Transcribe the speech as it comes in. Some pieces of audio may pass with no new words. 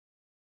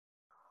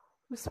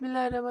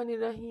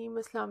बिस्मिल्लाहिर्रहमानिर्रहीम।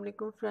 अस्सलाम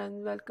वालेकुम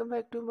friends, welcome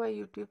back to my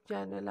YouTube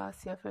channel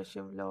Asia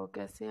fashion vlog.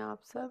 कैसे हैं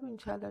आप सब?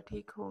 इंशाल्लाह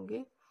ठीक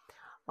होंगे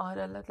और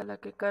अल्लाह ताला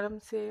के करम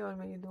से और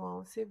मेरी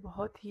दुआओं से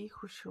बहुत ही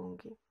खुश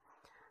होंगे।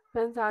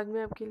 फ्रेंड्स, आज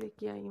मैं आपके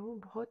लेके आई हूँ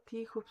बहुत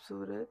ही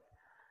खूबसूरत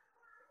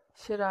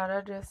शरारा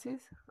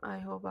ड्रेसेस।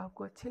 आई होप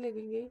आपको अच्छे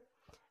लगेंगे।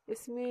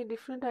 इसमें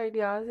डिफरेंट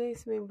आइडियाज़ हैं,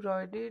 इसमें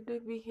एम्ब्रॉयडर्ड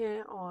भी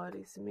हैं और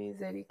इसमें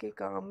जरी के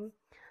काम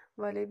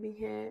वाले भी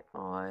हैं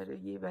और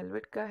ये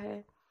वेलवेट का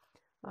है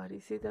और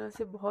इसी तरह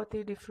से बहुत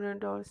ही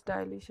डिफरेंट और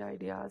स्टाइलिश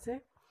आइडियाज़ हैं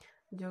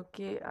जो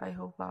कि आई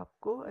होप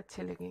आपको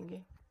अच्छे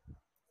लगेंगे।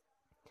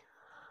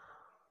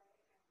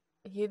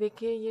 ये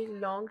देखिए, ये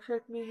लॉन्ग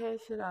शर्ट में है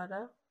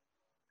शरारा,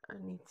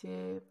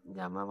 नीचे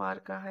जामा वार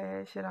का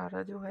है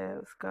शरारा जो है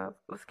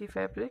उसकी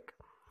फैब्रिक,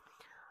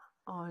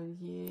 और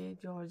ये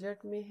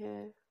जॉर्जेट में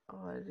है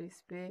और इस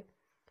पे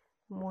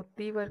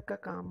मोती वर्क का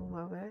काम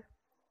हुआ हुआ है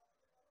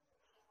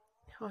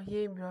और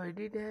ये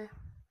एम्ब्रॉयडर्ड है।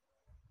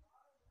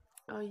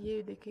 और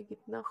ये देखिए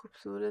कितना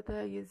खूबसूरत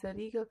है, ये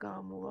जरी का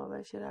काम हुआ हुआ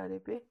है शरारे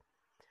पे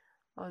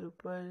और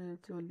ऊपर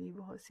चोली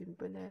बहुत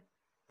सिंपल है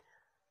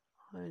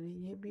और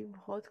ये भी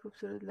बहुत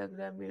खूबसूरत लग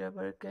रहा है। मेरा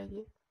वर्क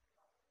है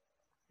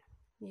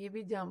ये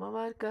भी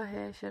जामावार का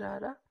है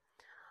शरारा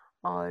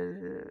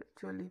और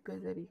चोली पे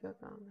जरी का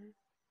काम है।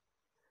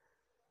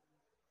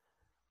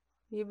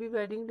 ये भी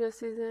वेडिंग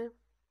ड्रेसेस हैं,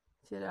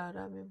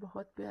 शरारा में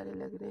बहुत प्यारे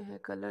लग रहे हैं,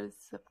 कलर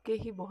सबके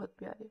ही बहुत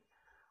प्यारे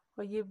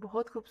और ये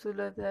बहुत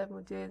खूबसूरत है।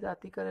 मुझे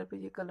ज़ाती कलर पे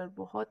ये कलर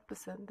बहुत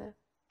पसंद है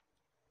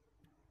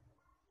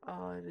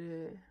और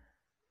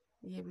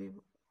ये भी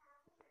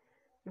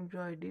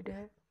एम्ब्रॉयडर्ड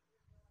है।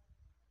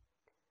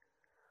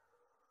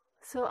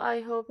 सो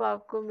आई होप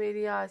आपको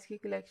मेरी आज की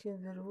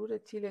कलेक्शन ज़रूर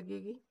अच्छी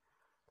लगेगी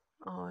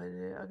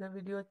और अगर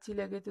वीडियो अच्छी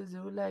लगे तो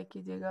ज़रूर लाइक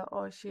कीजिएगा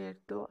और शेयर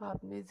तो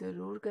आपने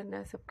ज़रूर करना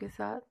है सबके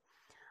साथ,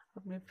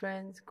 अपने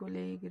फ्रेंड्स,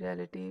 कोलीग,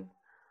 रिलेटिव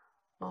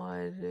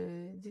और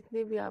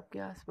जितने भी आपके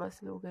आसपास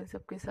लोग हैं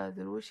सबके साथ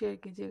ज़रूर शेयर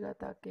कीजिएगा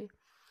ताकि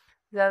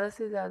ज़्यादा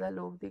से ज़्यादा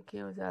लोग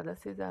देखें और ज़्यादा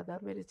से ज़्यादा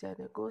मेरे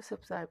चैनल को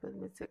सब्सक्राइबर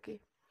मिल सके।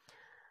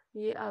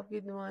 ये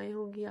आपकी दुआएं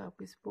होंगी,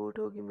 आपकी सपोर्ट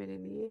होगी मेरे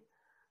लिए,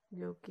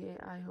 जो कि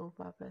आई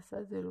होप आप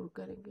ऐसा ज़रूर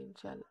करेंगे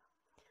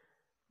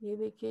इंशाल्लाह। ये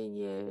देखिए,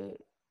 ये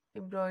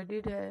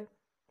एम्ब्रॉयडर्ड है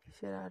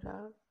शरारा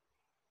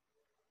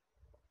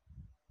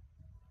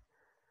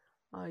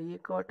और ये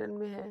कॉटन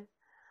में है।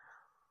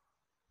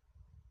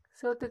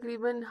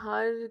 तकरीबन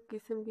हर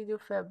किस्म की जो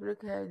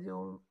फैब्रिक है जो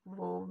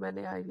वो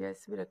मैंने आइडिया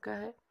इसमें रखा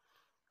है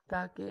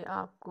ताकि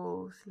आपको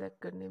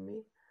सिलेक्ट करने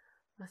में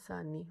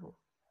आसानी हो।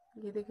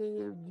 ये देखिए,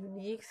 ये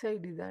यूनिक सा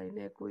डिज़ाइन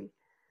है कोई,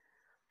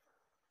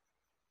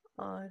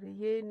 और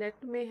ये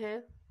नेट में है,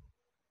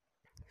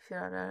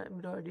 शरारा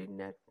एम्ब्रॉयडरी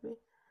नेट में,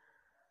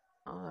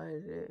 और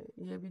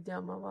ये भी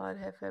जामावार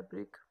है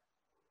फैब्रिक।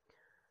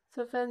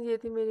 फ्रेंड्स, ये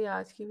थी मेरी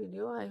आज की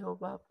वीडियो। आई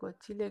होप आपको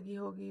अच्छी लगी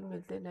होगी।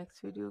 मिलते हैं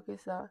नेक्स्ट वीडियो के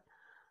साथ।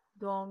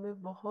 दुआओं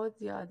में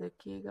बहुत याद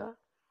रखिएगा,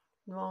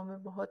 दुआओं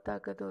में बहुत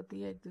ताकत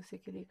होती है, एक दूसरे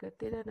के लिए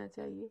करते रहना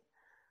चाहिए।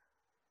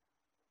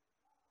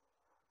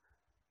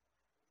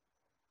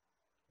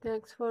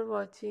 Thanks for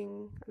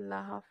watching.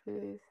 अल्लाह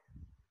हाफिज़।